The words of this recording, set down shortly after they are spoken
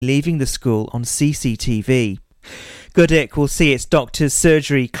leaving the school on CCTV. Goodwick will see its doctor's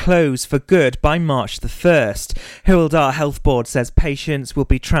surgery close for good by March the 1st. Hywel Dda Health Board says patients will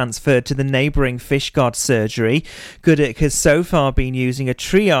be transferred to the neighbouring Fishguard surgery. Goodwick has so far been using a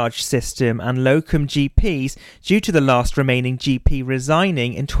triage system and locum GPs due to the last remaining GP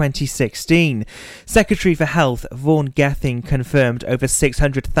resigning in 2016. Secretary for Health Vaughan Gething confirmed over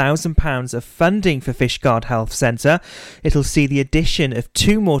 £600,000 of funding for Fishguard Health Centre. It'll see the addition of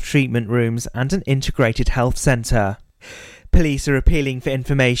 2 more treatment rooms and an integrated health centre. Police are appealing for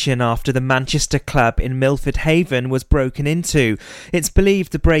information after the Manchester club in Milford Haven was broken into. It's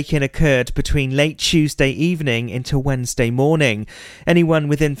believed the break-in occurred between late Tuesday evening into Wednesday morning. Anyone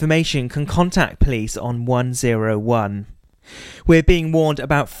with information can contact police on 101. We're being warned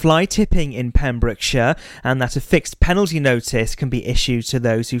about fly tipping in Pembrokeshire and that a fixed penalty notice can be issued to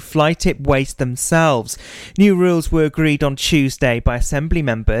those who fly tip waste themselves. New rules were agreed on Tuesday by Assembly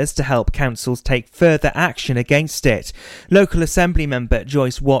members to help councils take further action against it. Local Assembly member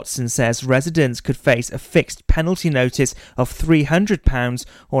Joyce Watson says residents could face a fixed penalty notice of £300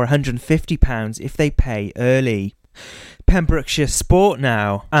 or £150 if they pay early. Pembrokeshire sport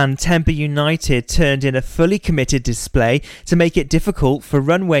now, and Temper United turned in a fully committed display to make it difficult for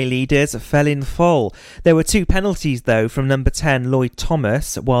runway leaders Felin Foll. There were 2 penalties though from number 10 Lloyd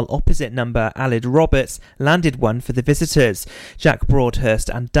Thomas, while opposite number Alid Roberts landed one for the visitors. Jack Broadhurst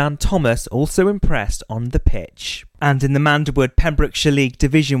and Dan Thomas also impressed on the pitch. And in the Manderwood Pembrokeshire League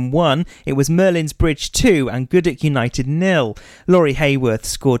Division 1, it was Merlin's Bridge 2 and Goodwick United 0. Laurie Hayworth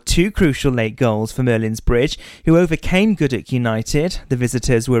scored 2 crucial late goals for Merlin's Bridge, who overcame Goodwick United. The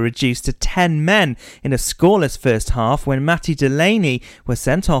visitors were reduced to 10 men in a scoreless first half when Matty Delaney was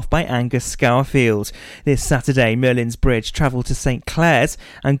sent off by Angus Scourfield. This Saturday, Merlin's Bridge travelled to St Clair's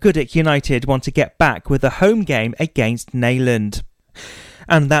and Goodwick United want to get back with a home game against Neyland.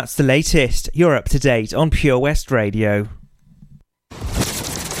 And that's the latest. You're up to date on Pure West Radio.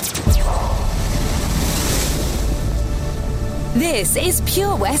 This is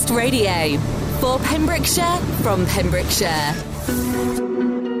Pure West Radio. For Pembrokeshire, from Pembrokeshire.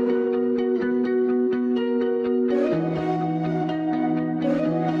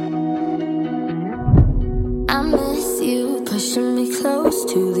 I miss you, pushing me close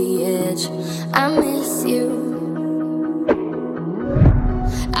to the edge. I miss you.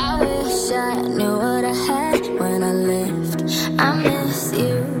 I wish I knew what I had when I left. I miss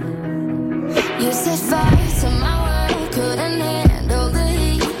you. You set fire to my world, couldn't handle the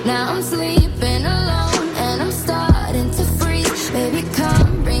heat. Now I'm sleeping alone and I'm starting to freeze. Baby,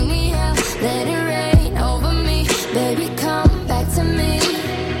 come bring me out, let it rain over me. Baby, come back to me.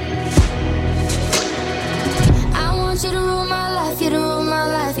 I want you to rule my life, you to rule my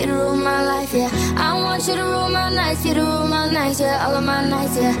life, you to rule my life, yeah. I want you to rule my nights, you to rule my nights, yeah, all of my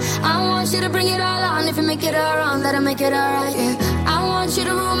nights, yeah. I want you to bring it all on, if you make it all wrong, that'll make it all right, yeah. I want you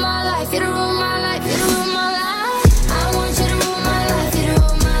to rule my life, you to rule my life, you to rule my life. I want you to rule my life, you to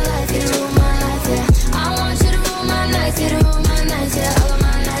rule my life, you to rule my life, yeah. I want you to rule my nights, you to rule my nights, yeah, all of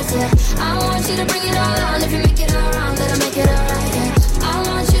my nights, yeah. I want you to bring it all on, if you make it all wrong, that'll make it all right, yeah. I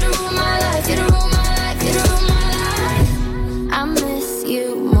want you to rule my life, you to rule my life, you to rule my life. I miss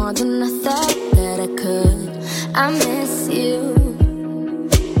you more than I thought that I could. I miss you.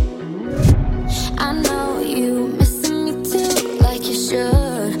 I know you missing me too, like you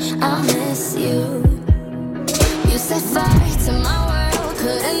should. I miss you. You set fire to my world,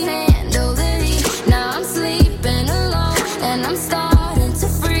 couldn't handle the heat. Now I'm sleeping alone and I'm starting to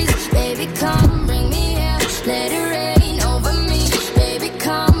freeze. Baby, come bring me out, let it rain over me. Baby,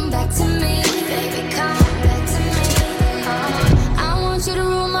 come back to me. Baby, come back to me. I want you to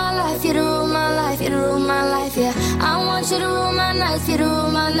rule my life, you to rule my life, you to rule my life, yeah. I want you to rule my nights, you to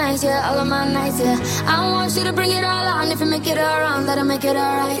rule my nights, yeah, all of my nights, yeah. I want you to bring it all on, if you make it all wrong, that'll make it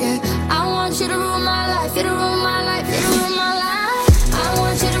all right, yeah. I want you to rule my life, you to rule my life, you to rule my life. I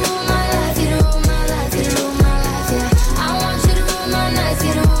want you to rule my life, you to rule my life, you to rule my life, yeah. I want you to rule my nights,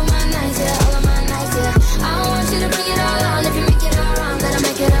 you to rule my nights, yeah, all of my nights, yeah. I want you to bring it all on, if you make it all wrong, that'll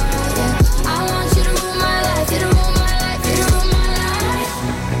make it all right, yeah. I want you to rule my life, you to rule my life, you to rule my life.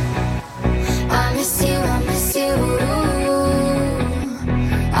 I miss you, I miss you.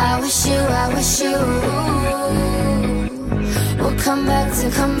 I wish you will come back to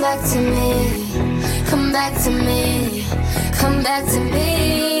me, come back to me, come back to me.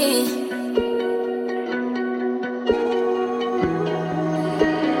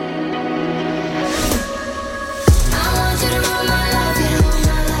 I want you to rule my life, you to rule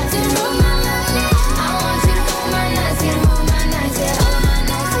my life, you to rule my life, yeah. I want you to rule my nights, you to rule my nights, yeah, all of my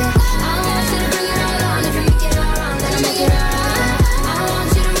nights, yeah. I want you to bring it all on, if you make it all wrong, then I'll make it all right, yeah. I want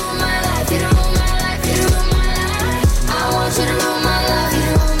you to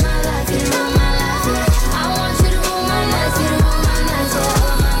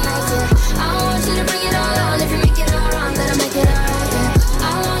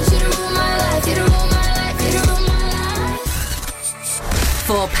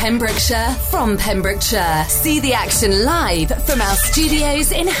Pembrokeshire from Pembrokeshire. See the action live from our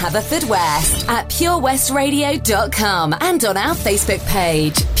studios in Haverfordwest at purewestradio.com and on our Facebook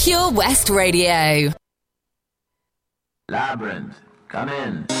page, Pure West Radio. Labyrinth, come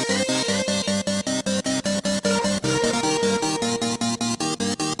in.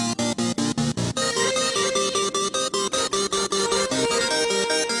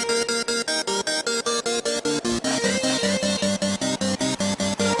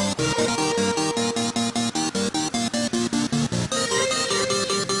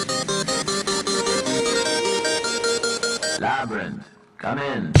 Labyrinth, come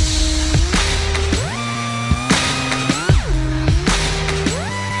in.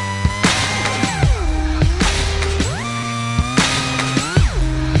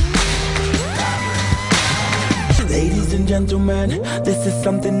 Ladies and gentlemen, this is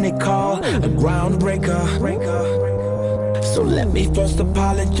something they call a groundbreaker. So let me first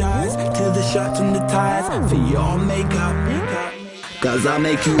apologize to the shirts and the ties for your makeup. Cause I'll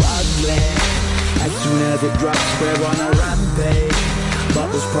make you ugly as soon as it drops. We're on a rampage,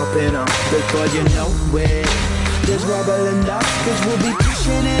 bubbles popping up before you know it. There's rubble and dust, cause we'll be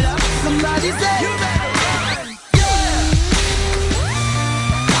pushing it up. Somebody say you better run, yeah.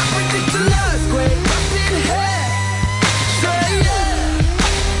 I predict an earthquake up in here, say yeah.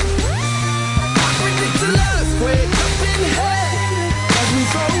 I predict an earthquake up in here, cause we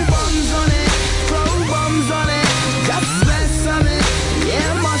throw bombs on it, just smash on it,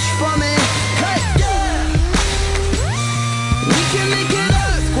 yeah, mush from it.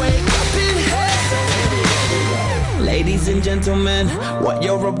 Ladies and gentlemen, what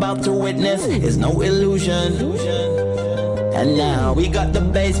you're about to witness is no illusion. And now we got the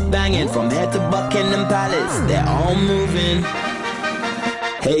bass banging from here to Buckingham Palace. They're all moving.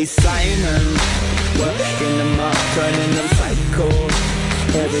 Hey Simon, working them up, turning them psycho.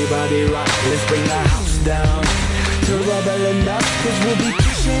 Everybody rock, let's bring the house down to rubble and dust, cause we'll be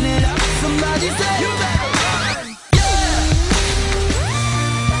pushing it up. Somebody say you better run, yeah.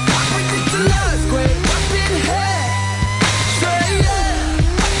 I predict an earthquake up in here.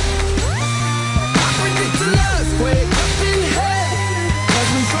 Wake up in here, cause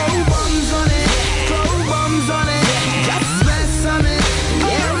we throw bombs on it, just mess on it,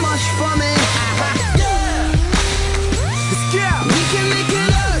 yeah, mush from it, yeah, we can make an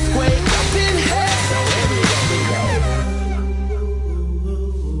earthquake up in here.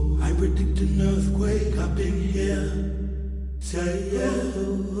 I predict an earthquake up in here, say yeah.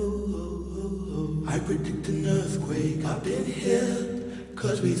 I predict an earthquake up in here.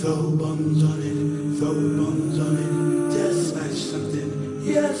 Cause we throw bombs on it, just smash something,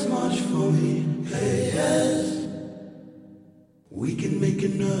 yes, march for me, hey, yes. We can make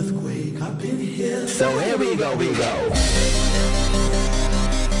an earthquake up in here. So here we go.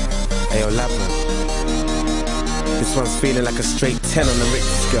 Hey, yo, Labyrinth. This one's feeling like a straight 10 on the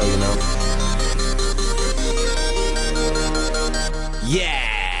Richter scale, you know? Yeah!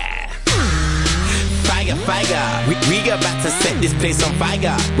 Fire. We about to set this place on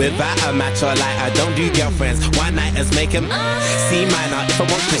fire. Without a match or lighter, don't do girlfriends. One nighters make him C minor. If I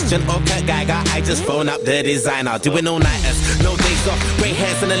want Christian or Kurt Geiger, I just phone up the designer. Doing all nighters, no days off. Grey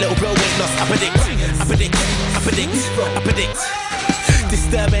hairs and a little bro weight loss. I predict.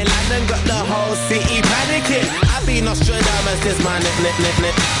 Disturbing London got the whole city panicking. I be Nostradamus, this my nip.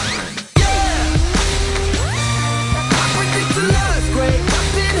 Yeah. I predict an earthquake up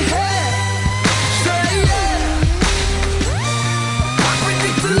in here.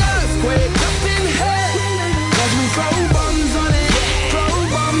 Wake up in here, cause we throw bombs on it,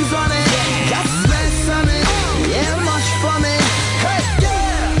 just mess on it, yeah, mush from it, hey,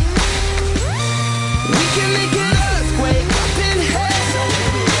 yeah. We can make an earthquake up in here.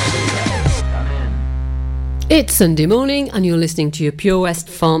 It's Sunday morning and you're listening to your Pure West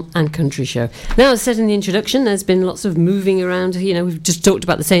Farm and Country Show. Now, as said in the introduction, there's been lots of moving around. You know, we've just talked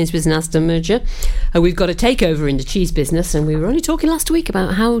about the Sainsbury's and Asda merger. We've got a takeover in the cheese business, and we were only talking last week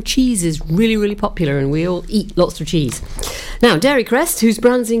about how cheese is really, really popular and we all eat lots of cheese. Now, Dairy Crest, whose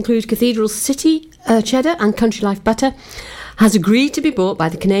brands include Cathedral City Cheddar and Country Life Butter, has agreed to be bought by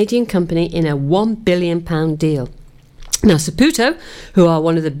the Canadian company in a £1 billion deal. Now, Saputo, who are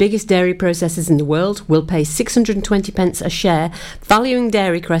one of the biggest dairy processors in the world, will pay 620 pence a share, valuing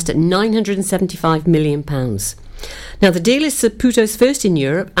Dairy Crest at £975 million. Now, the deal is Saputo's first in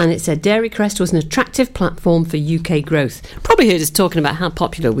Europe, and it said Dairy Crest was an attractive platform for UK growth. Probably heard us talking about how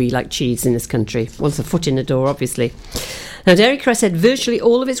popular we like cheese in this country. Once a foot in the door, obviously. Now, Dairy Crest said virtually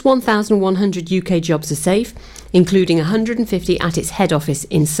all of its 1,100 UK jobs are safe. including 150 at its head office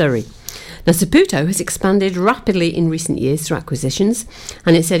in Surrey. Now, Saputo has expanded rapidly in recent years through acquisitions,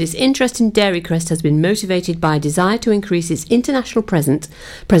 and it said its interest in Dairy Crest has been motivated by a desire to increase its international presence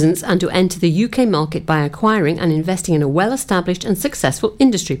and to enter the UK market by acquiring and investing in a well-established and successful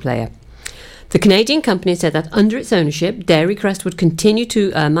industry player. The Canadian company said that under its ownership, Dairy Crest would continue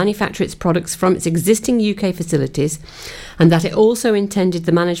to manufacture its products from its existing UK facilities, and that it also intended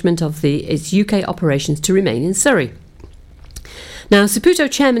the management of its UK operations to remain in Surrey. Now, Saputo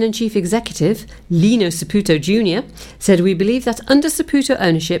Chairman and Chief Executive, Lino Saputo Jr., said, "We believe that under Saputo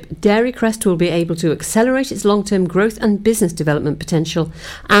ownership, Dairy Crest will be able to accelerate its long-term growth and business development potential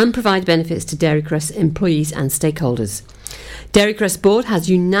and provide benefits to Dairy Crest's employees and stakeholders." Dairy Crest board has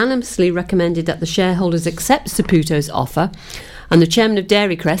unanimously recommended that the shareholders accept Saputo's offer, and the chairman of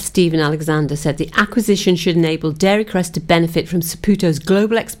Dairy Crest, Stephen Alexander, said the acquisition should enable Dairy Crest to benefit from Saputo's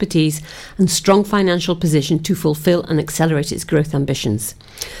global expertise and strong financial position to fulfil and accelerate its growth ambitions.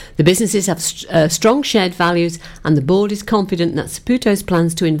 The businesses have strong shared values, and the board is confident that Saputo's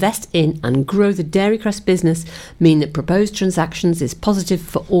plans to invest in and grow the Dairy Crest business mean that proposed transactions is positive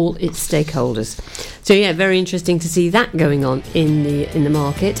for all its stakeholders. So yeah, very interesting to see that going on in the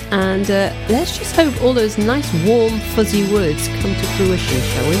market, and let's just hope all those nice warm fuzzy words come to fruition,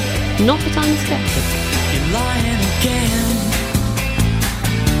 shall we? Not that I'm skeptic. You're lying again.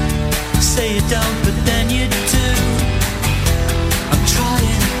 Say you don't, but then you do. I'm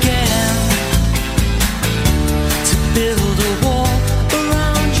trying again to build a wall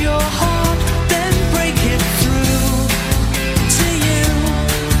around your heart, then break it through to you.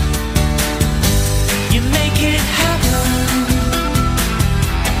 You make it happen.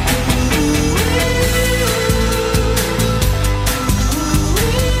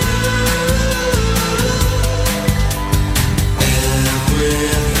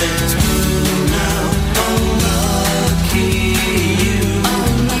 Everything's blue now. Oh, lucky you. Oh,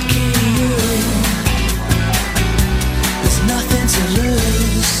 lucky you. There's nothing to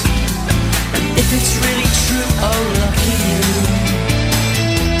lose. And if it's really true, oh, lucky you.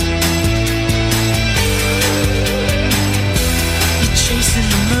 You're chasing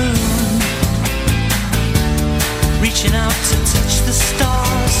the moon, reaching out to touch the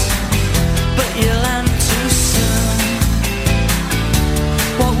stars, but you land too soon.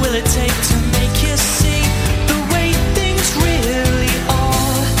 What will it take to make you see the way things really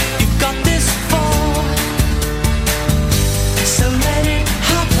are? You've got this far, so let it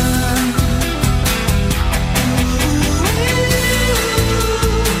happen.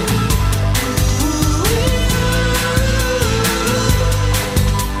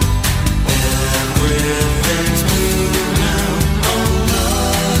 Everything's blue now. Oh,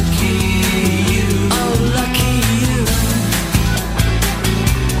 lucky you. Oh, lucky you.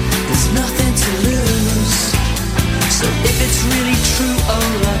 There's nothing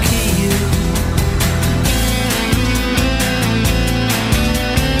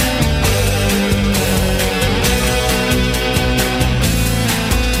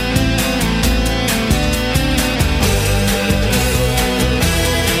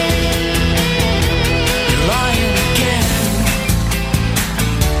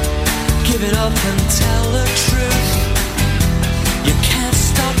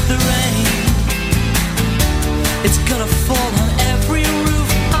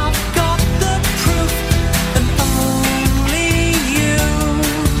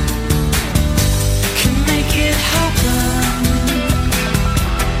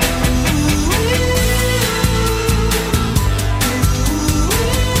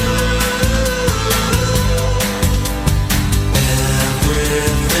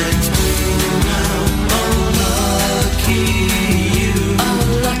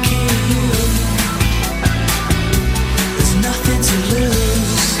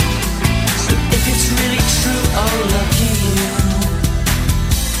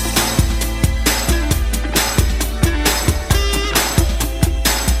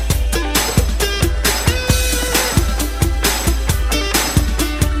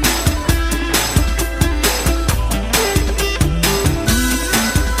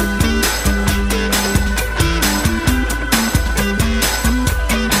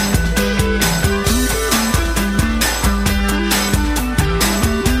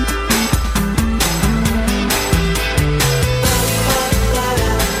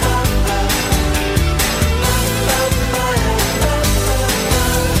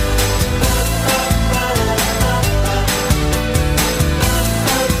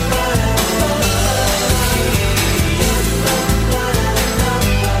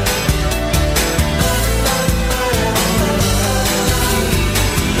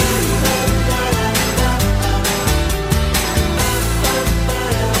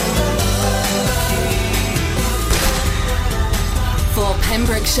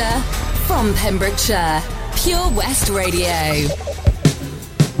Pembrokeshire, from Pembrokeshire, Pure West Radio.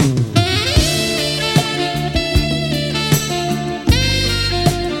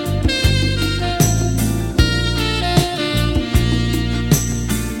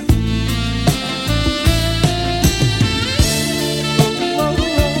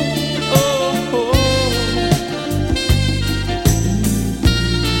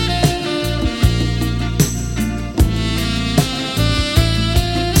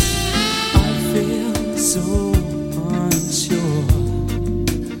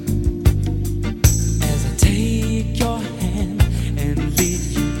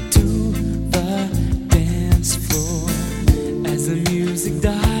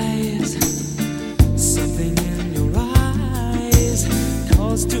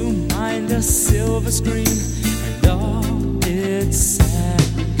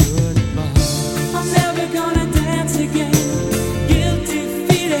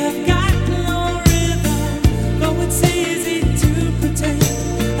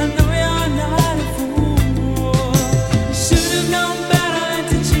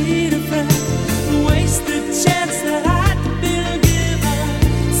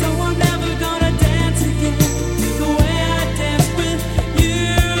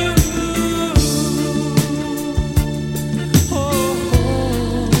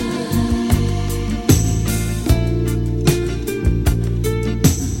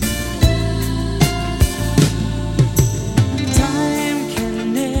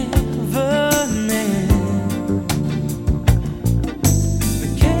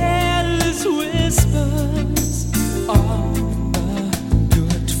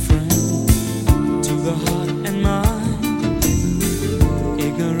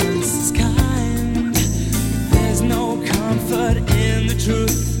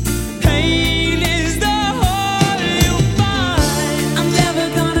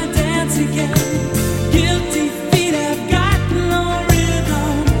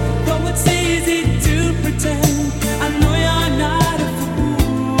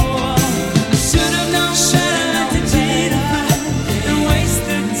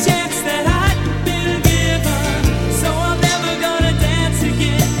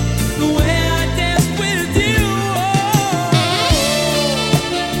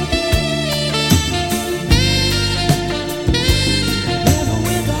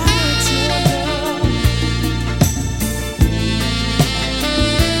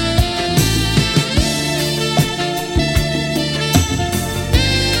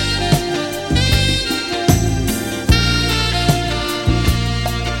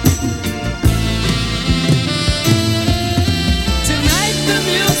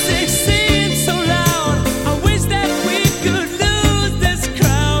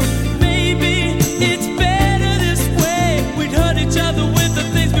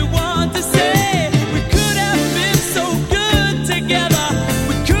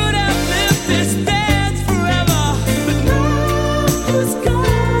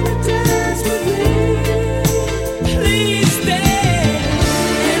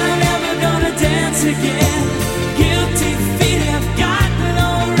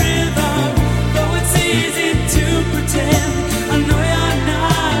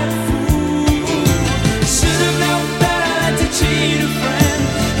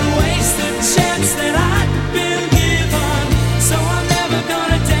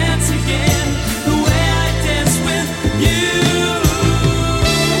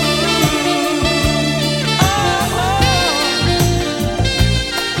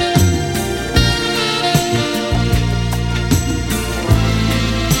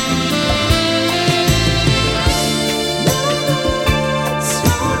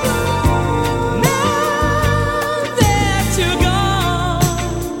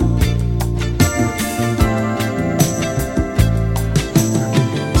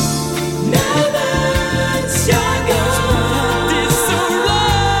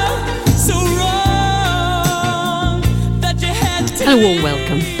 A warm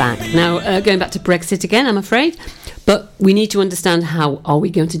welcome back. Now, going back to Brexit again, I'm afraid, but we need to understand how are we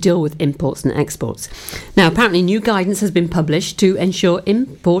going to deal with imports and exports. Now, apparently new guidance has been published to ensure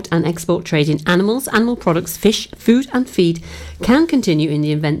import and export trade in animals, animal products, fish, food and feed can continue in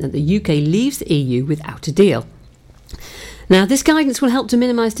the event that the UK leaves the EU without a deal. Now, this guidance will help to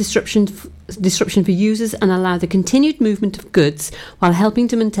minimise disruption for users and allow the continued movement of goods while helping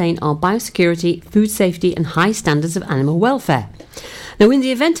to maintain our biosecurity, food safety and high standards of animal welfare. Now, in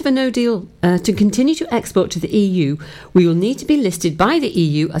the event of a no deal, to continue to export to the EU, we will need to be listed by the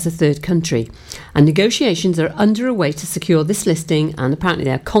EU as a third country. And negotiations are underway to secure this listing, and apparently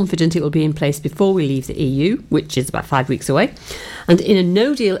they're confident it will be in place before we leave the EU, which is about 5 weeks away. And in a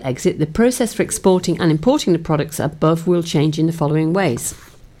no deal exit, the process for exporting and importing the products above will change in the following ways.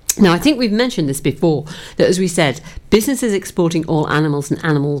 Now, I think we've mentioned this before, that as we said, businesses exporting all animals and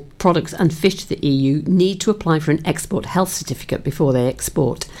animal products and fish to the EU need to apply for an export health certificate before they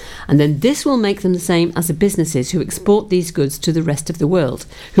export. And then this will make them the same as the businesses who export these goods to the rest of the world,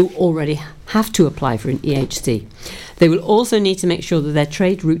 who already have to apply for an EHC. They will also need to make sure that their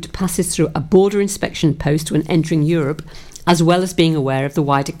trade route passes through a border inspection post when entering Europe, as well as being aware of the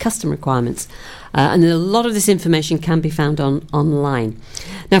wider custom requirements. And a lot of this information can be found online.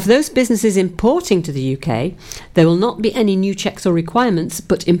 Now, for those businesses importing to the UK, there will not be any new checks or requirements,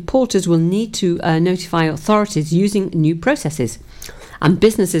 but importers will need to notify authorities using new processes. And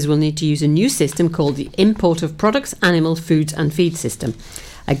businesses will need to use a new system called the Import of Products, Animal, Foods and Feed System.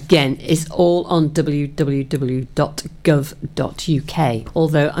 Again, it's all on www.gov.uk.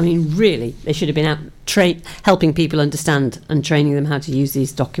 Although, I mean, really, they should have been out helping people understand and training them how to use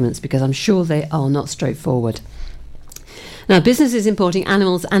these documents, because I'm sure they are not straightforward. Now, businesses importing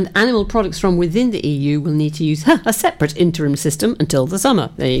animals and animal products from within the EU will need to use a separate interim system until the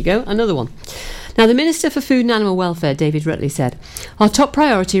summer. There you go, another one. Now, the Minister for Food and Animal Welfare, David Rutley, said, "Our top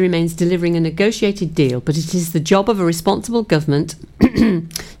priority remains delivering a negotiated deal, but it is the job of a responsible government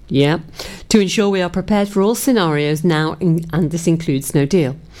to ensure we are prepared for all scenarios now, and this includes no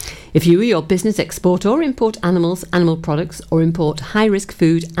deal. If you or your business export or import animals, animal products, or import high-risk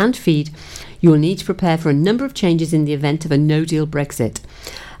food and feed, you will need to prepare for a number of changes in the event of a no-deal Brexit."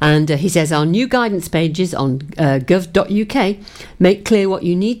 And he says our new guidance pages on gov.uk make clear what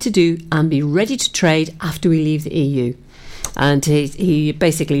you need to do and be ready to trade after we leave the EU. And he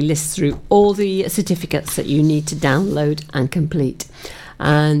basically lists through all the certificates that you need to download and complete.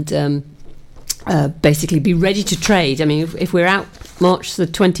 And basically be ready to trade. I mean, if we're out March the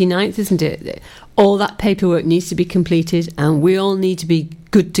 29th, isn't it? All that paperwork needs to be completed, and we all need to be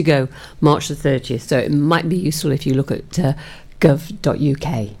good to go March the 30th. So it might be useful if you look at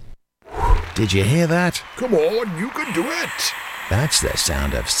gov.uk. Did you hear that? Come on, you can do it! That's the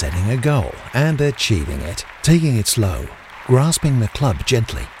sound of setting a goal and achieving it. Taking it slow, grasping the club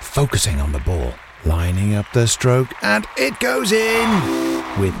gently, focusing on the ball, lining up the stroke, and it goes in!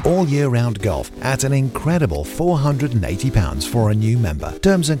 With all year-round golf at an incredible £480 for a new member.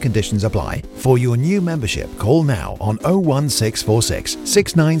 Terms and conditions apply. For your new membership, call now on 01646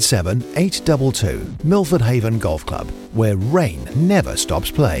 697 822. Milford Haven Golf Club, where rain never stops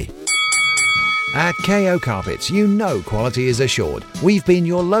play. At KO Carpets, you know quality is assured. We've been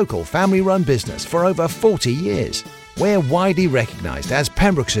your local family-run business for over 40 years. We're widely recognised as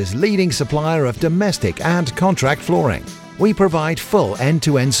Pembroke's leading supplier of domestic and contract flooring. We provide full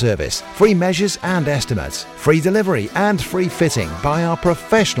end-to-end service, free measures and estimates, free delivery and free fitting by our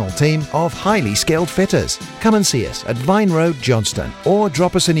professional team of highly skilled fitters. Come and see us at Vine Road, Johnston, or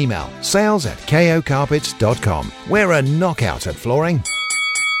drop us an email, sales@kocarpets.com. We're a knockout at flooring.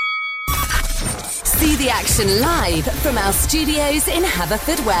 See the action live from our studios in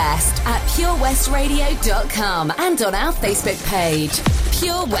Haverfordwest at purewestradio.com and on our Facebook page,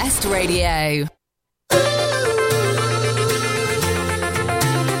 Pure West Radio.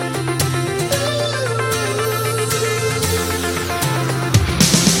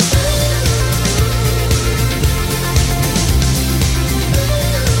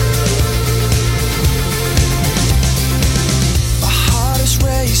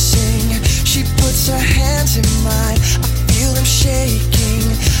 Her hands in mine, I feel them shaking.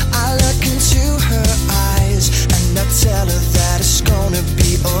 I look into her eyes and I tell her that it's gonna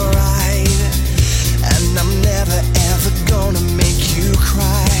be alright.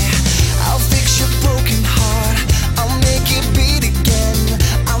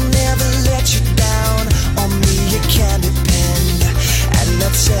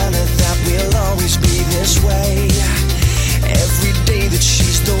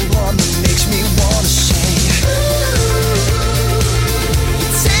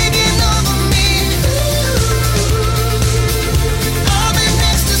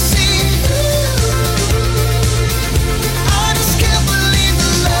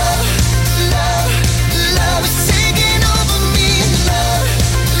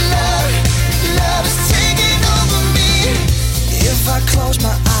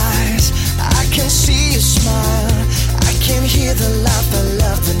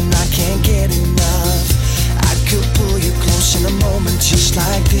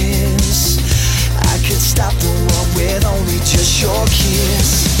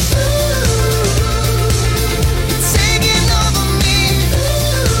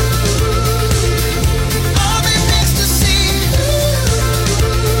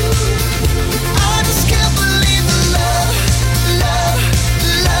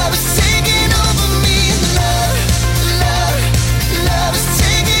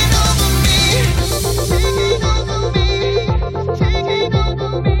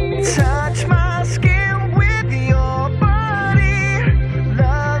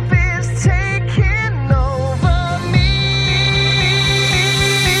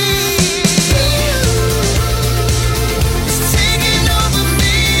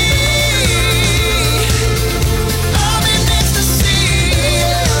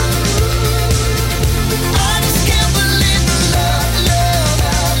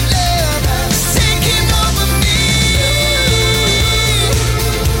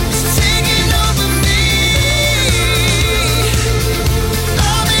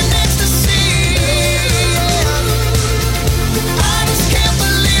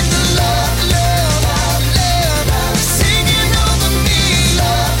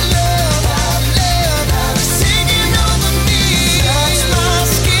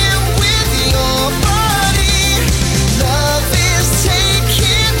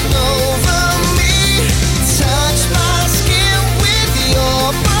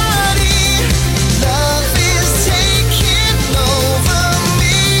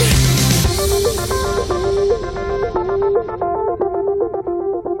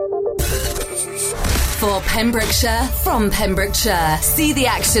 Pembrokeshire, from Pembrokeshire. See the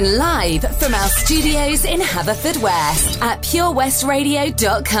action live from our studios in Haverfordwest at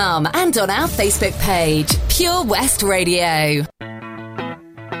purewestradio.com and on our Facebook page, Pure West Radio.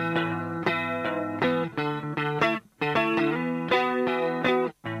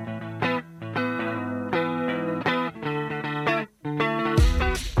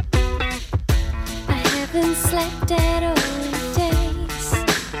 Slept at all in days.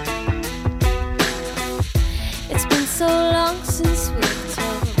 It's been so long since we've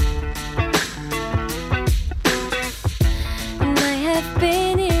talked, and I have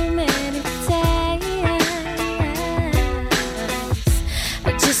been here many days.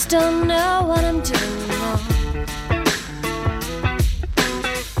 I just don't know what I'm doing wrong.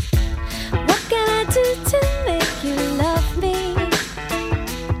 What can I do to make you love me?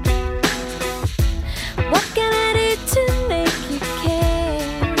 What can I do to make you care?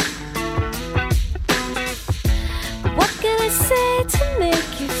 What can I say to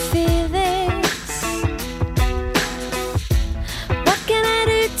make you feel this? What can I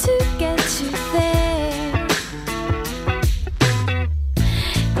do to get you there?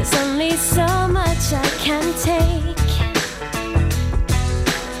 There's only so much I can take,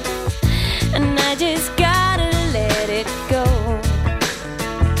 and I just gotta let it go.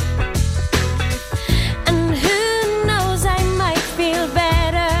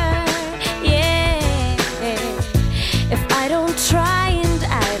 Try and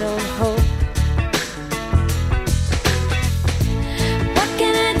I don't hope. What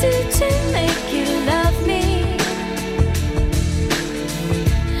can I do to make you love me?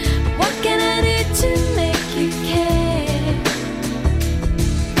 What can I do to make you care?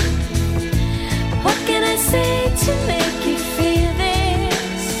 What can I say to make you feel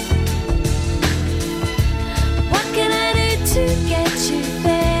this? What can I do to get you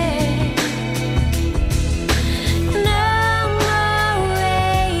there?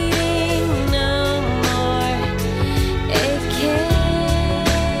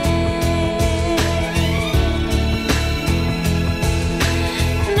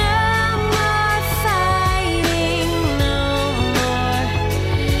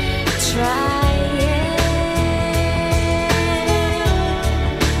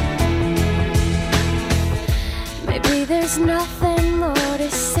 There's nothing more to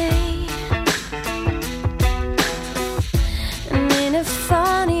say, and in a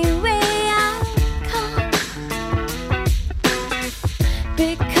funny way I'll come,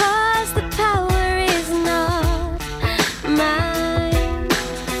 because the power is not mine.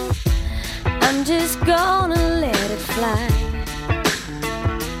 I'm just gonna let it fly.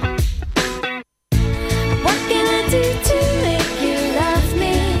 What can I do to make you love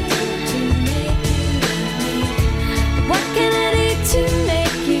me? What can I do to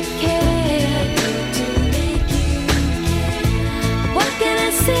make you care? What can I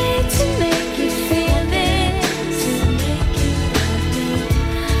say to make you feel this?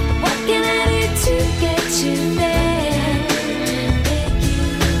 What can I do to get you there?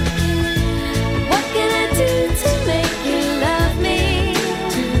 What can I do to make you love me?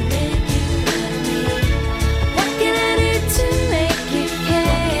 What can I do to make you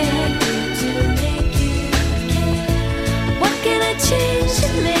care? What can I change to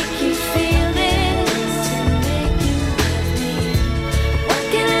make you feel this? What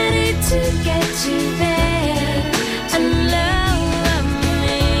can I do to get you there and love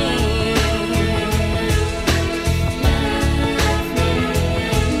me? Love me,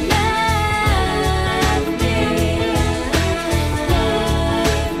 love me,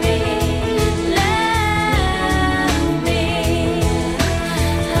 love me,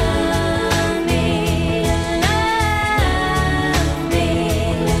 love me, love me,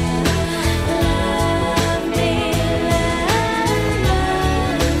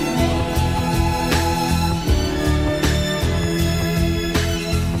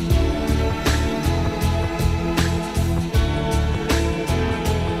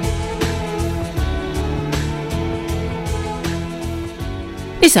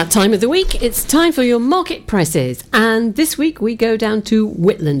 It's that time of the week. It's time for your market prices. And this week we go down to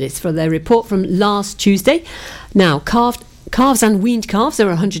Whitland. It's for their report from last Tuesday. Now, calves and weaned calves are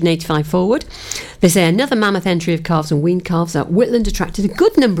 185 forward. They say another mammoth entry of calves and weaned calves at Whitland attracted a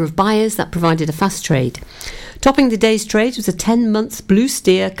good number of buyers that provided a fast trade. Topping the day's trade was a 10-month blue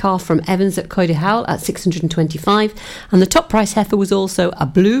steer calf from Evans at Coydehowl at 625, and the top price heifer was also a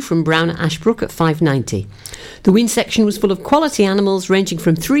blue from Brown at Ashbrook at 590. The wean section was full of quality animals ranging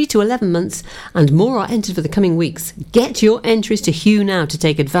from 3 to 11 months, and more are entered for the coming weeks. Get your entries to Hugh now to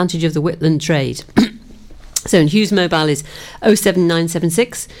take advantage of the Whitland trade. So in Hughes Mobile is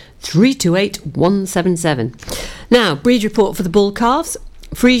 07976 328 177. Now, breed report for the bull calves.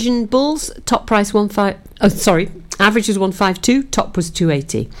 Frisian bulls, top price average was 152, top was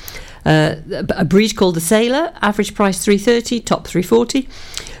 280. A breed called the Sailor, average price 330, top 340.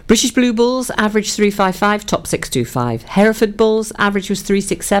 British Blue Bulls, average 355, top 625. Hereford Bulls, average was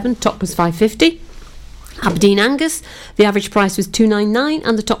 367, top was 550. Aberdeen Angus, the average price was 299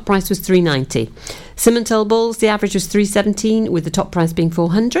 and the top price was 390. Simmental Bulls, the average was 317 with the top price being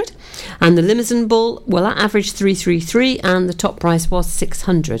 400. And the Limousin Bull, well, that averaged 333 and the top price was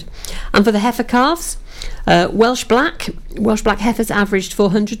 600. And for the heifer calves, Welsh Black heifers averaged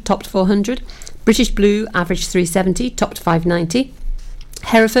 400, topped 400. British Blue averaged 370, topped 590.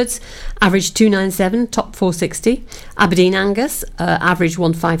 Herefords averaged 297, top 460. Aberdeen Angus average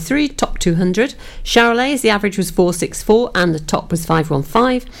 153, top 200. Charolais, the average was 464 and the top was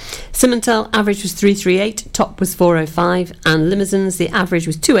 515. Simmental average was 338, top was 405. And Limousins, the average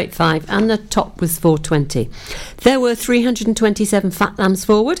was 285 and the top was 420. There were 327 fat lambs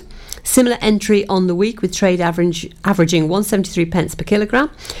forward. Similar entry on the week with trade averaging 173 pence per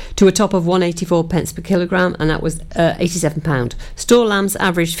kilogram to a top of 184 pence per kilogram, and that was £87. Store lambs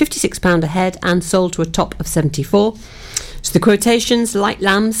averaged £56 a head and sold to a top of 74. So the quotations, light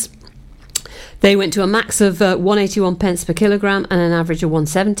lambs, they went to a max of 181 pence per kilogram and an average of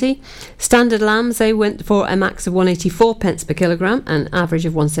 170. Standard lambs, they went for a max of 184 pence per kilogram and an average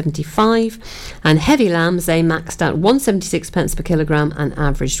of 175. And heavy lambs, they maxed out 176 pence per kilogram and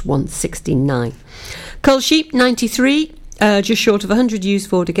averaged 169. Cull sheep, 93, just short of 100 ewes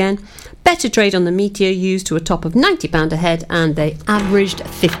forward again. Better trade on the Meteor ewes to a top of £90 a head, and they averaged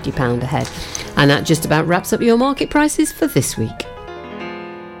 £50 a head. And that just about wraps up your market prices for this week.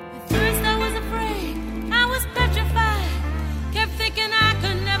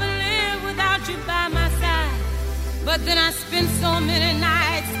 But then I spent so many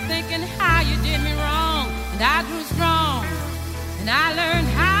nights thinking how you did me wrong. And I grew strong, and I learned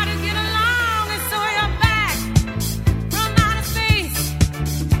how to get along. And so you're back from outer space.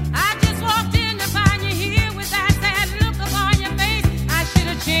 I just walked in to find you here with that sad look upon your face. I should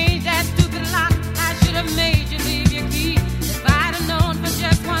have changed that stupid lock. I should have made you leave your key. If I'd have known for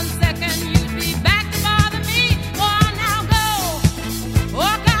just 1 second you'd be back to bother me. Oh, now go,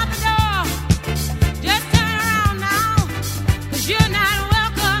 walk out the door. Just turn around now, 'cause you're not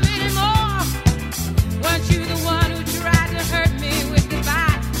welcome anymore. Weren't you the one who tried to hurt me with goodbye?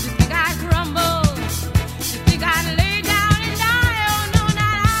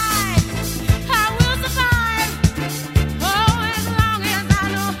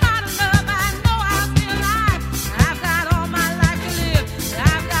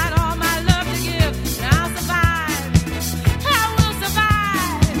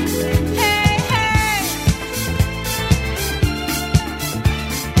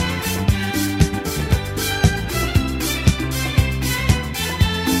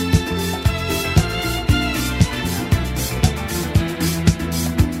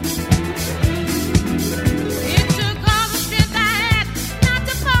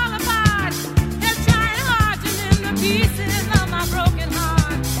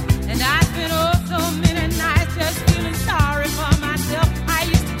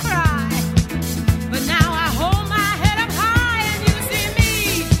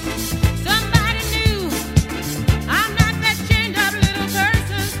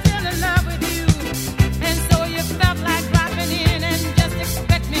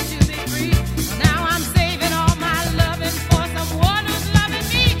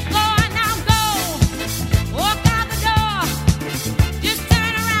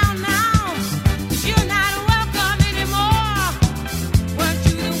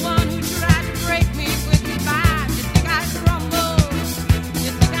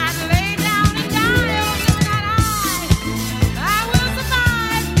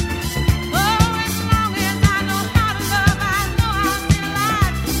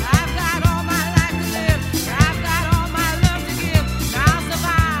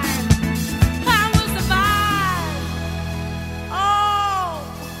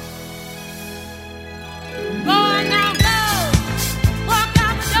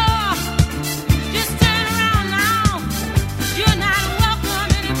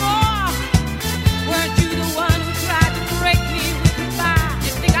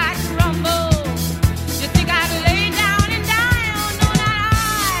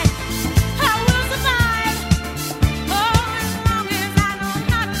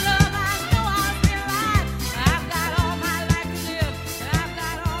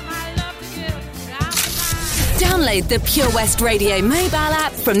 Download the Pure West Radio mobile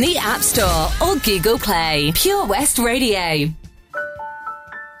app from the App Store or Google Play. Pure West Radio.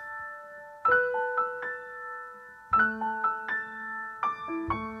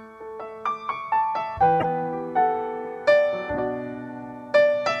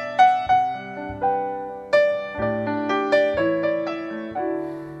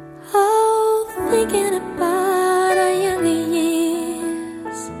 Oh, thinking about our younger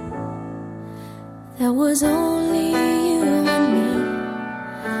years, there was only you and me.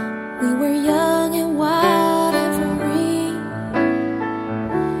 We were young and wild and free.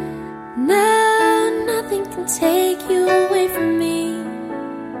 Now nothing can take you away from me.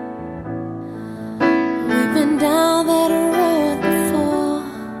 We've been down that road before,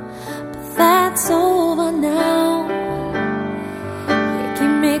 but that's over now. You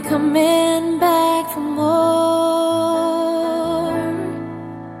keep me coming back for more.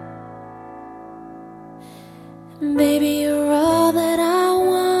 Baby, you're all that I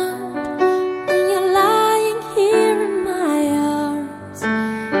want. When you're lying here in my arms,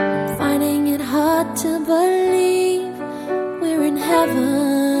 I'm finding it hard to believe we're in heaven.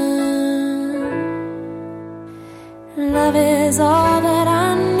 Love is all that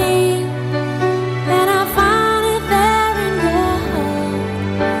I need, and I found it there in your heart.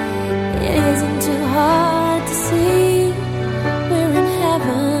 It isn't too hard to see we're in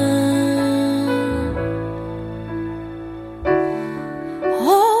heaven.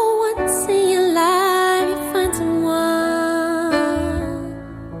 Oh, once in your life you find someone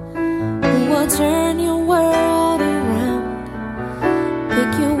who will turn your world around,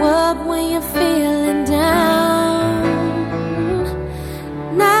 pick you up when you're feeling down.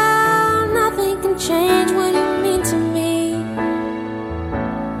 Now nothing can change what you mean to me.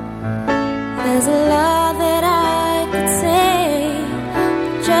 There's a lot that I could say,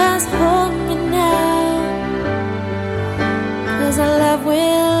 but just hold me now, 'cause our love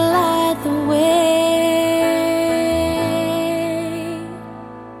will light the way.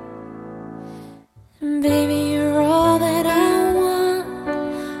 And baby, you're all that I want.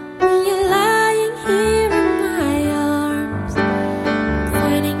 When you're lying here in my arms, I'm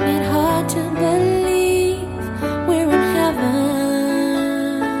finding it hard to believe we're in heaven.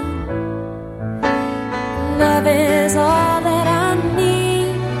 Love is all that I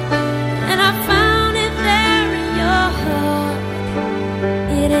need, and I found it there in your heart.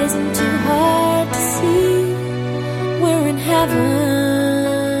 It isn't too hard to see we're in heaven.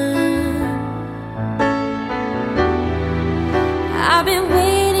 I've been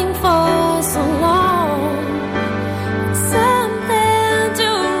waiting for so long for something to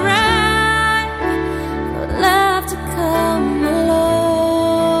arrive, for love to come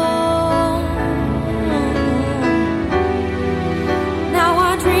along. Now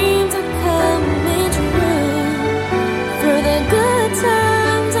our dreams are coming true, through the good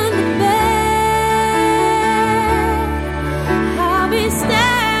times and the bad. I'll be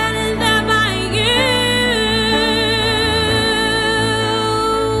standing there by you.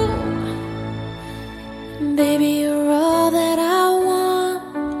 Baby, you're all that I want.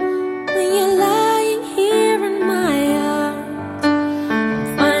 When you're lying here in my arms, I'm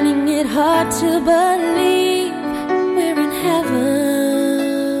finding it hard to believe we're in heaven.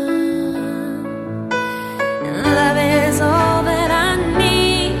 And love is all that I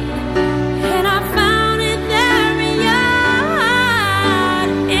need, and I found it there in your heart.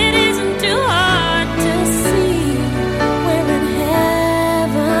 It isn't too hard to see we're in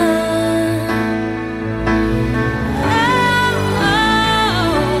heaven.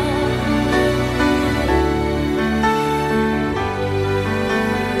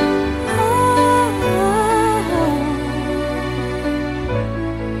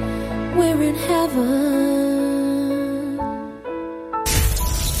 We're in heaven.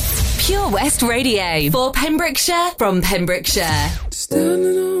 Pure West Radio for Pembrokeshire from Pembrokeshire.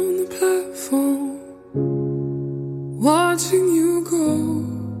 Standing on the platform, watching you go.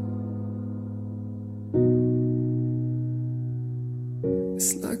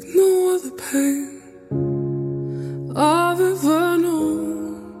 It's like no other pain I've ever known.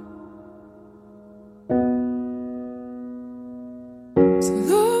 To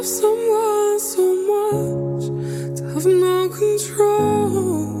love someone so much, to have no control.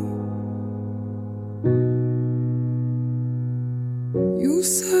 You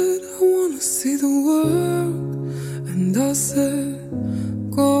said I wanna see the world, and I said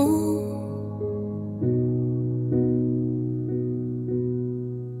go.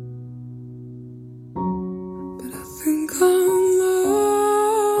 But I think I'm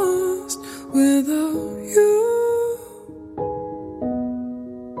lost without you.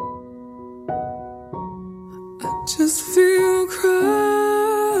 just feel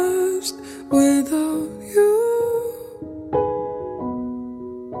crushed without you.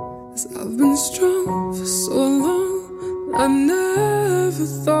 'Cause I've been strong for so long, I never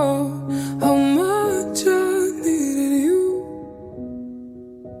thought how much I needed you.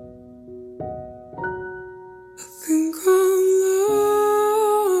 I think I'm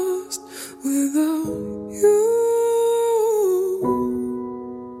lost without you.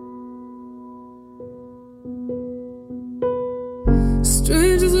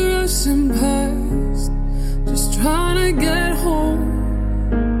 Strangers rushing past, just trying to get home.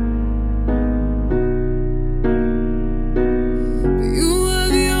 But you are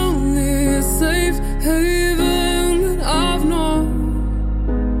the only safe haven that I've known.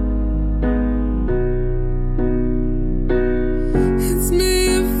 It's me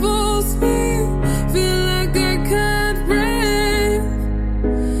at full speed, feel like I can't breathe,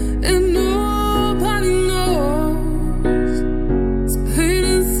 and nobody knows. It's pain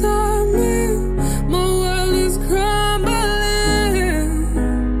inside me, my world is crumbling.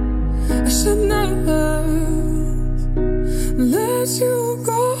 I should never let you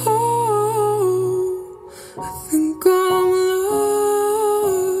go. I think I'm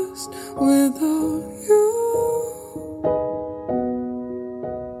lost without you.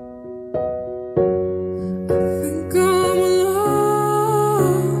 I think I'm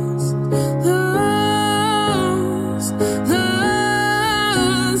lost, lost, lost I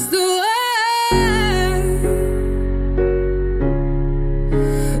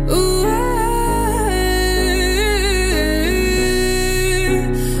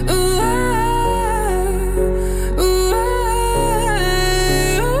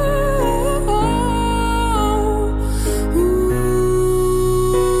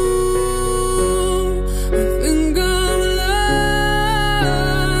think I'm lost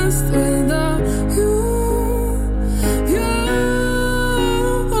without you.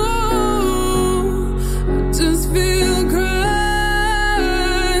 I just feel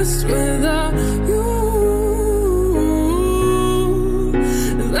crushed without you.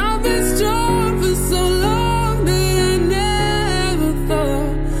 'Cause I've been strong for so long that I never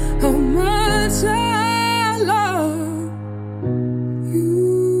thought how much I love you.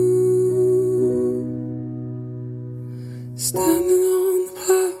 Standing on the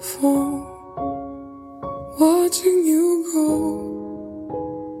platform, watching you go.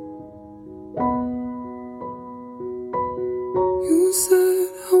 You said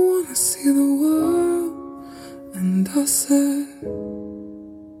I wanna see the world, and I said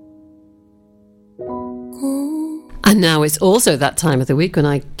go. And now it's also that time of the week when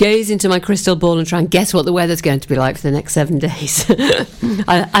I gaze into my crystal ball and try and guess what the weather's going to be like for the next 7 days.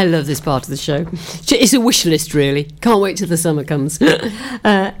 I love this part of the show. It's a wish list, really. Can't wait till the summer comes.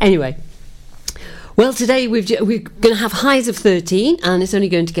 Anyway. Well, today we're going to have highs of 13, and it's only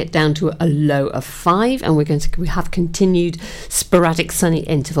going to get down to a low of 5, and we have continued sporadic sunny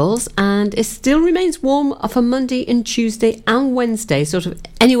intervals, and it still remains warm for Monday and Tuesday and Wednesday, sort of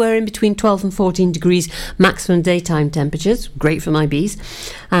anywhere in between 12 and 14 degrees maximum daytime temperatures. Great for my bees,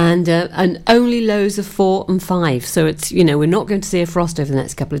 and only lows of 4 and 5. So it's, we're not going to see a frost over the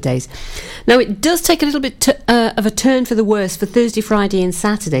next couple of days. Now it does take a little bit of a turn for the worse for Thursday, Friday, and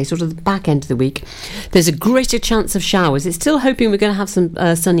Saturday, sort of the back end of the week. There's a greater chance of showers. It's still hoping we're going to have some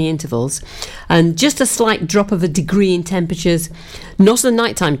sunny intervals, and just a slight drop of a degree in temperatures. Not the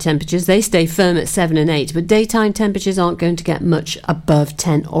nighttime temperatures, they stay firm at 7 and 8, but daytime temperatures aren't going to get much above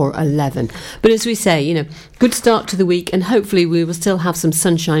 10 or 11. But as we say, good start to the week, and hopefully we will still have some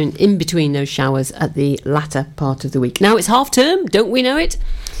sunshine in between those showers at the latter part of the week. Now it's half term, don't we know it?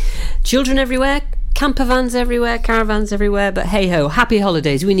 Children everywhere, camper vans everywhere, caravans everywhere, but hey ho, happy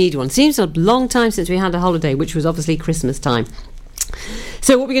holidays, we need one. Seems a long time since we had a holiday, which was obviously Christmas time.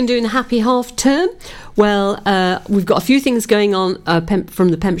 So what are we going to do in the happy half term? Well, we've got a few things going on from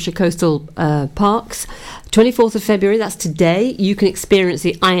the Pembrokeshire Coastal Parks. 24th of February, that's today, you can experience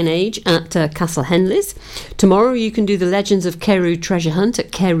the Iron Age at Castle Henleys. Tomorrow you can do the Legends of Carew treasure hunt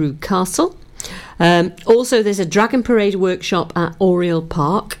at Carew Castle. Also, there's a Dragon Parade workshop at Oriel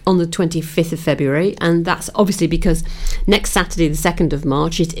Park on the 25th of February, and that's obviously because next Saturday, the 2nd of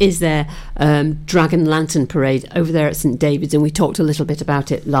March, it is their Dragon Lantern Parade over there at St David's, and we talked a little bit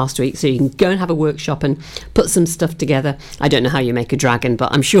about it last week, so you can go and have a workshop and put some stuff together. I don't know how you make a dragon,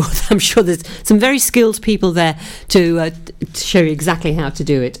 but I'm sure there's some very skilled people there to show you exactly how to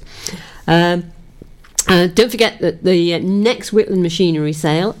do it. Don't forget that the next Whitland Machinery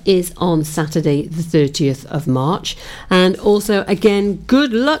sale is on Saturday the 30th of March. And also, again,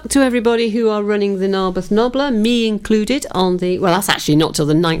 good luck to everybody who are running the Narberth Nobbler, me included, on the... Well, that's actually not till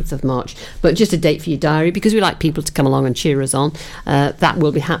the 9th of March, but just a date for your diary, because we like people to come along and cheer us on. That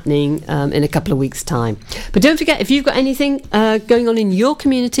will be happening in a couple of weeks' time. But don't forget, if you've got anything going on in your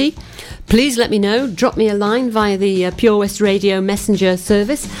community, please let me know. Drop me a line via the Pure West Radio Messenger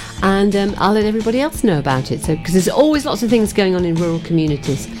service, and I'll let everybody else know about it. So, because there's always lots of things going on in rural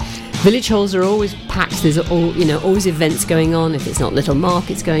communities. Village halls are always packed. There's always events going on. If it's not little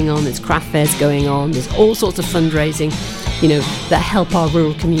markets going on, there's craft fairs going on. There's all sorts of fundraising, that help our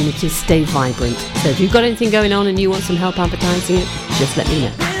rural communities stay vibrant. So if you've got anything going on and you want some help advertising it, just let me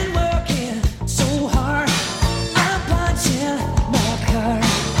know.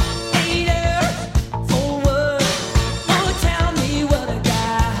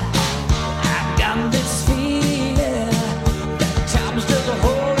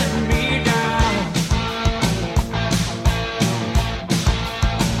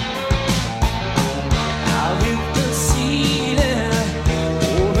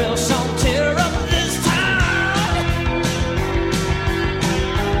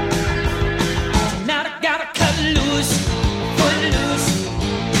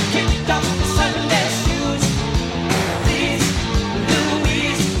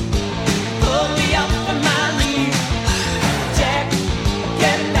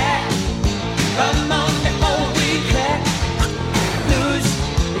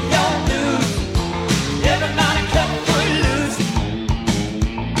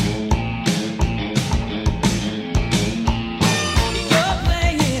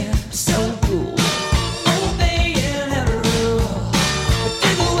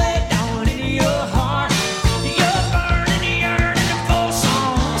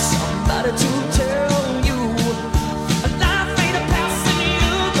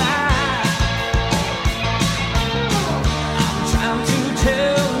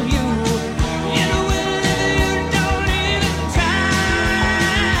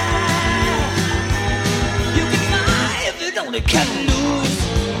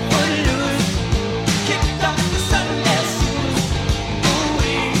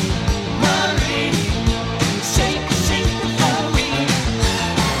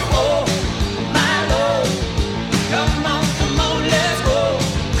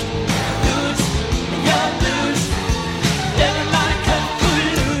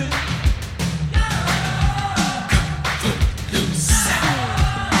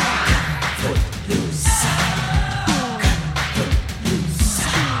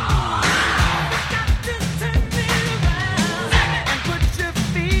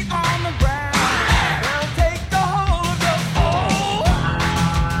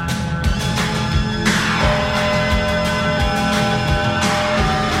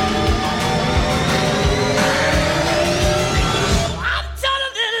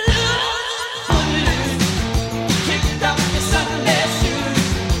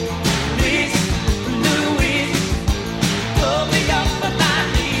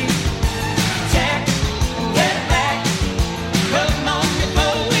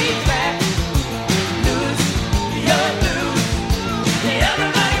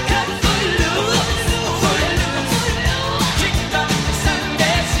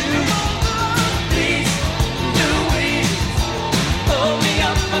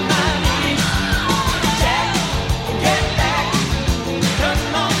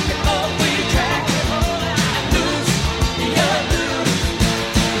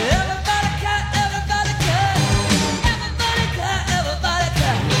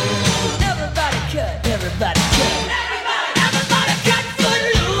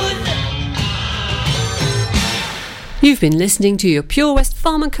 You've been listening to your Pure West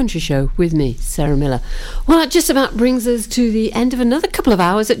Farm and Country Show with me, Sarah Miller. Well, that just about brings us to the end of another couple of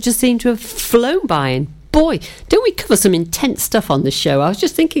hours that just seem to have flown by. And boy, don't we cover some intense stuff on this show. I was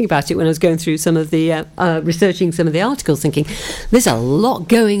just thinking about it when I was going through some of the researching some of the articles, thinking there's a lot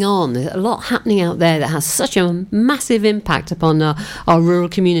going on, there's a lot happening out there that has such a massive impact upon our rural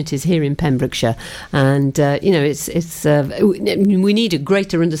communities here in Pembrokeshire. And we need a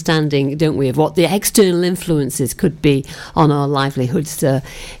greater understanding, don't we, of what the external influences could be on our livelihoods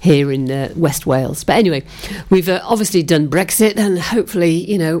here in West Wales. But anyway, we've obviously done Brexit, and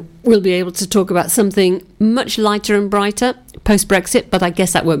hopefully, we'll be able to talk about something much lighter and brighter post-Brexit, but I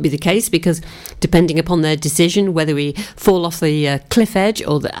guess that won't be the case, because depending upon their decision, whether we fall off the cliff edge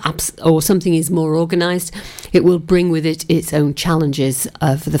or something is more organised, it will bring with it its own challenges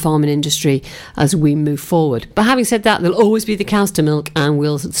for the farming industry as we move forward. But having said that, there'll always be the cows to milk, and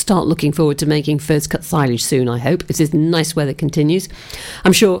we'll start looking forward to making first cut silage soon, I hope, if this nice weather continues.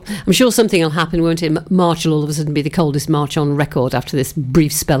 I'm sure something will happen, won't it? March will all of a sudden be the coldest March on record after this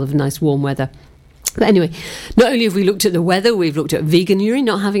brief spell of nice warm weather. But anyway, not only have we looked at the weather, we've looked at veganuary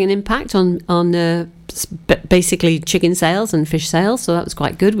not having an impact on basically chicken sales and fish sales, so that was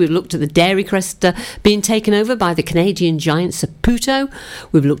quite good. We've looked at the dairy crest being taken over by the Canadian giant Saputo.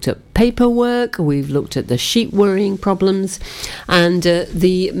 We've looked at paperwork. We've looked at the sheep worrying problems, and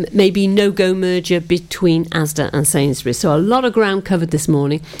the maybe no-go merger between Asda and Sainsbury's. So a lot of ground covered this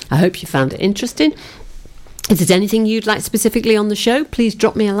morning. I hope you found it interesting. If there's anything you'd like specifically on the show, please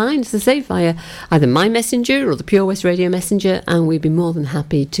drop me a line, as I say, via either my messenger or the Pure West Radio messenger, and we'd be more than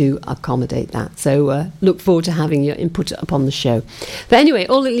happy to accommodate that. So look forward to having your input up on the show. But anyway,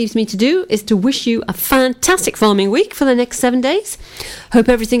 all it leaves me to do is to wish you a fantastic farming week for the next 7 days. Hope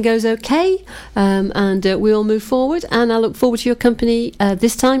everything goes okay, and we all move forward, and I look forward to your company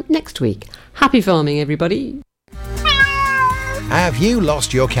this time next week. Happy farming, everybody. Have you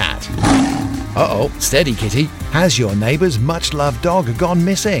lost your cat? Uh-oh, steady, kitty. Has your neighbour's much-loved dog gone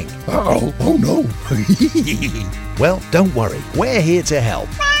missing? Uh-oh, oh no. Well, don't worry, we're here to help.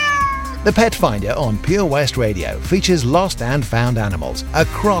 The Pet Finder on Pure West Radio features lost and found animals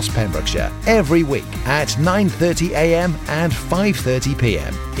across Pembrokeshire every week at 9:30 a.m. and 5:30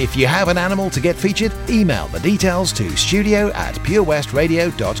 p.m. If you have an animal to get featured, email the details to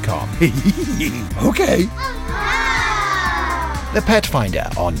studio@purewestradio.com. Okay. The Pet Finder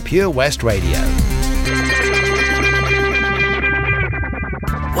on Pure West Radio.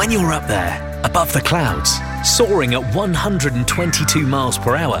 When you're up there, above the clouds, soaring at 122 miles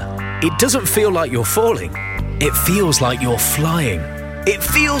per hour, it doesn't feel like you're falling. It feels like you're flying. It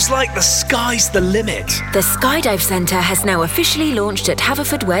feels like the sky's the limit. The Skydive Centre has now officially launched at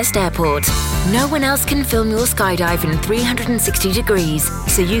Haverfordwest Airport. No one else can film your skydive in 360 degrees,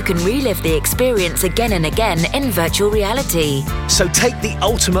 so you can relive the experience again and again in virtual reality. So take the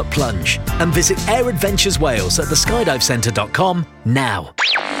ultimate plunge and visit Air Adventures Wales at theskydivecentre.com now.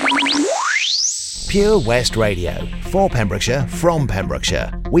 Pure West Radio, for Pembrokeshire, from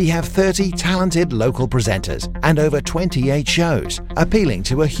Pembrokeshire. We have 30 talented local presenters and over 28 shows, appealing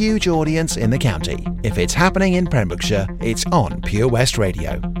to a huge audience in the county. If it's happening in Pembrokeshire, it's on Pure West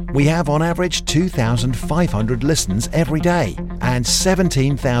Radio. We have on average 2,500 listens every day and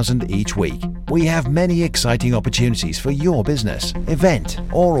 17,000 each week. We have many exciting opportunities for your business, event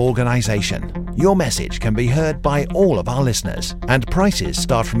or organisation. Your message can be heard by all of our listeners, and prices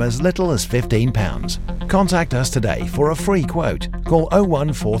start from as little as £15. Contact us today for a free quote. Call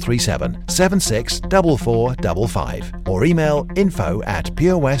 01437 764455 or email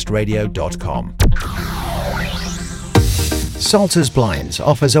info@purewestradio.com. Salters Blinds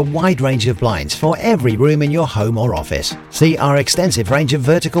offers a wide range of blinds for every room in your home or office. See our extensive range of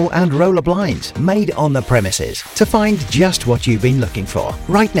vertical and roller blinds made on the premises to find just what you've been looking for.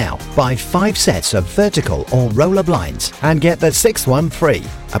 Right now, buy 5 sets of vertical or roller blinds and get the 6th one free.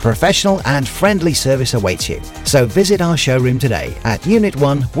 A professional and friendly service awaits you. So visit our showroom today at Unit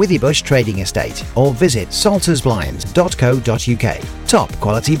 1, Withybush Trading Estate, or visit saltersblinds.co.uk. Top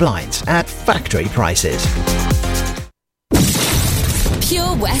quality blinds at factory prices.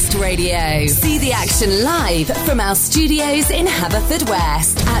 Pure West Radio. See the action live from our studios in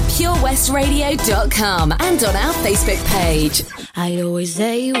Haverfordwest at purewestradio.com and on our Facebook page. I always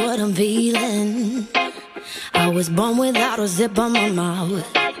say what I'm feeling. I was born without a zip on my mouth.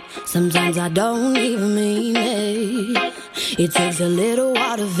 Sometimes I don't even mean it. It takes a little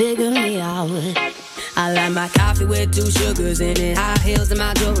while to figure me out. I like my coffee with 2 sugars in it. High heels and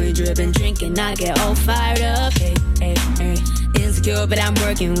my jewelry dripping. Drinking, I get all fired up. Hey, hey, hey. Insecure, but I'm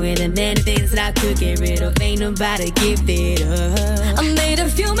working with it. Many things that I could get rid of. Ain't nobody give it up. I made a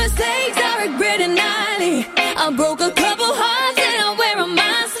few mistakes, I regret it nightly. I broke a couple hearts and I wear on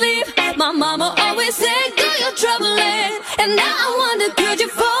my sleeve. My mama always said, do your troubling. And now I wonder, could you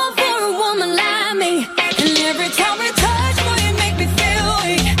fall for a woman like me? And every time we touch, boy, you make me feel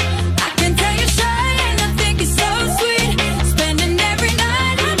weak. I can tell you're shy and I think you're so sweet. Spending every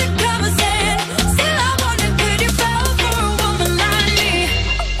night undercover saying, still I wonder, could you fall for a woman like me?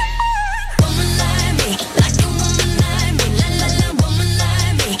 Woman like me, like a woman like me, la la la. Woman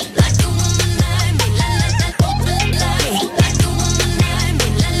like me, like a woman like me, la la la. Woman like me, like a woman like me,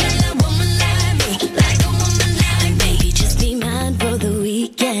 la la la. Woman like me, like a woman like me. Just be mine for the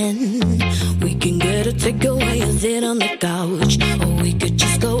weekend.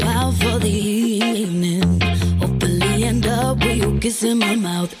 kiss in my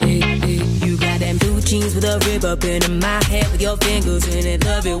mouth, ayy, ayy. You got them blue jeans with a rib up in my head with your fingers in it.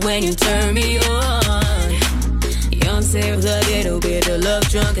 Love it when you turn me on. Beyonce with a little bit of love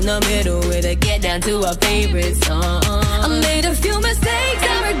drunk in the middle with a get down to our favorite song. I made a few mistakes,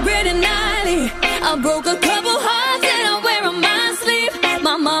 I regret it nightly. I broke a couple hearts and I wear on my sleeve.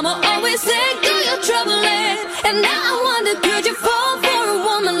 My mama always said, do your troubling. And now I wonder, could you fall for a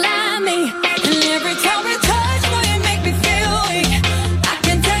woman like me? And every time we touch, boy, you make me feel weak. I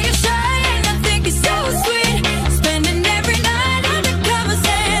can tell you're shy and I think you're so sweet. Spending every night undercover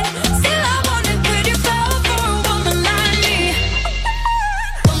saying, still I wonder, could you fall for a woman like me?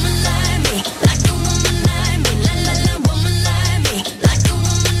 Woman like me, like a woman like me. La la la, woman like me, like a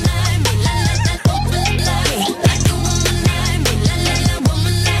woman like me. La la la, woman like me, like a woman like me. La la la,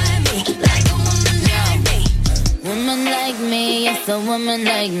 woman like me, like a woman like me. Woman like me, yes, a woman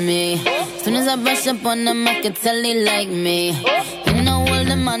like me. Soon as I brush up on them, I can tell they like me. You know all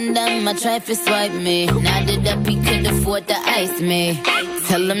them on them, I try to swipe me. Now that up, he could afford to ice me.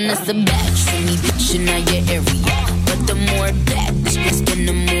 Tell him that's a batch for me, bitch, in your area. But the more bad bitch gets, then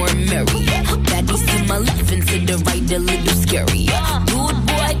the more merry. Baddies to my left and to the right, a little scary. Dude,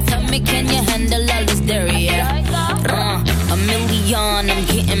 boy, tell me, can you handle all this hysteria? A million, I'm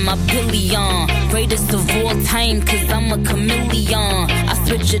getting my billion. Greatest of all time, cause I'm a chameleon. I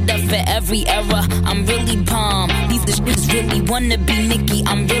switch it up for every era, I'm really bomb. These bitches really wanna be Nicki,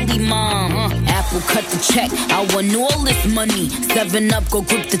 I'm really mom. Apple cut the check, I want all this money. 7-Up, go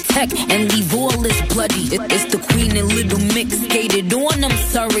grip the tech and leave all this bloody. It's the Queen and Little Mix, skated on, I'm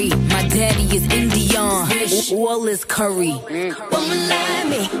sorry. My daddy is Indian, all is curry. Woman like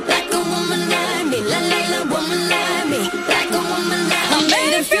me, like a woman like me. La la la, woman like me, like a woman like me. I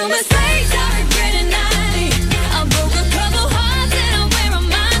made a few mistakes, I regret it nightly. I broke a couple hearts and I wear on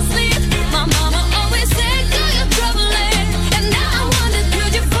my sleeve. My mama always said, do your troubling. And now I wonder,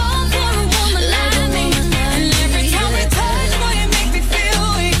 could you fall for a woman like me? And every time we touch, boy, you make me feel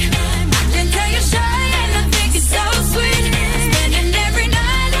weak. I can tell you're shy and I think you're so sweet. Spending every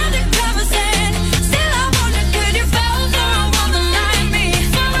night undercover saying, still I wonder, could you fall for a woman like me?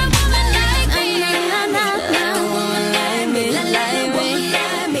 For a woman like me. Like a woman like me, like a woman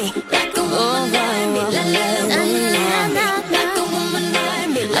like me, like a woman like me, like a woman like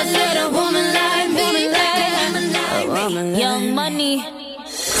me. I said a woman like me, like a woman like me. Young Money.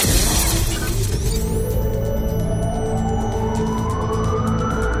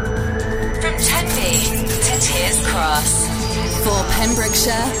 From Tenby to Tears Cross. For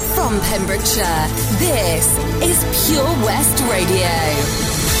Pembrokeshire, from Pembrokeshire, this is Pure West Radio.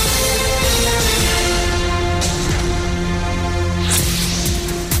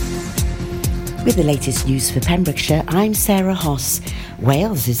 With the latest news for Pembrokeshire, I'm Sarah Hoss.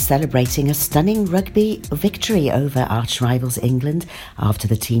 Wales is celebrating a stunning rugby victory over arch-rivals England after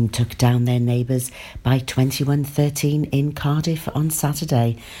the team took down their neighbours by 21-13 in Cardiff on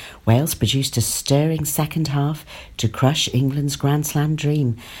Saturday. Wales produced a stirring second half to crush England's Grand Slam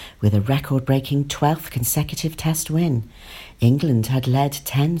dream with a record-breaking 12th consecutive Test win. England had led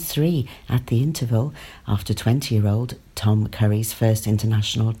 10-3 at the interval after 20-year-old Tom Curry's first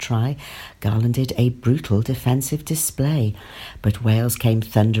international try garlanded a brutal defensive display, but Wales came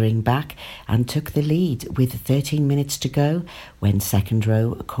thundering back and took the lead with 13 minutes to go when second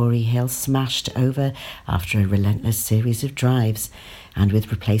row Corey Hill smashed over after a relentless series of drives. And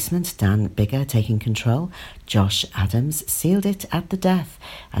with replacement Dan Biggar taking control, Josh Adams sealed it at the death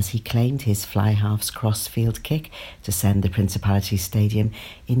as he claimed his fly-half's crossfield kick to send the Principality Stadium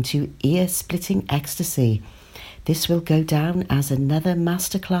into ear-splitting ecstasy. This will go down as another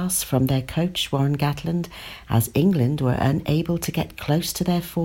masterclass from their coach Warren Gatland, as England were unable to get close to their